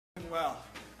Well,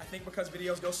 I think because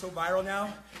videos go so viral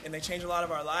now and they change a lot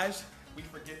of our lives, we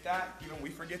forget that. Even we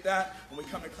forget that when we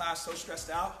come to class so stressed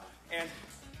out. And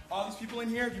all these people in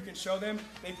here, you can show them,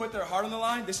 they put their heart on the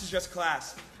line. This is just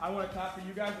class. I want to clap for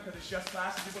you guys because it's just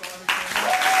class and people don't understand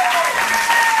that.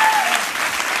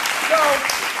 So,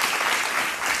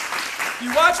 you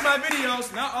watch my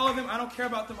videos, not all of them, I don't care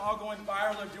about them all going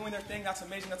viral or doing their thing. That's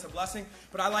amazing, that's a blessing.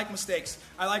 But I like mistakes.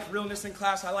 I like realness in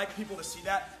class. I like people to see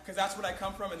that because that's what I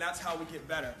come from and that's how we get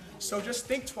better. So just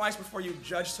think twice before you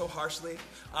judge so harshly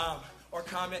or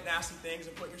comment nasty things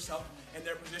and put yourself in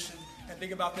their position and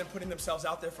think about them putting themselves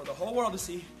out there for the whole world to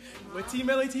see with Team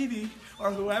Millie TV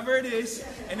or whoever it is,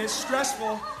 and it's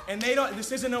stressful, and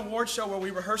this isn't an award show where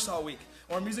we rehearse all week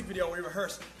or a music video where we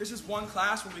rehearse. This is one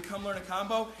class where we come learn a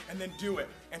combo and then do it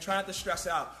and try not to stress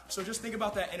out. So just think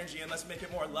about that energy and let's make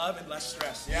it more love and less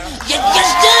stress, yeah?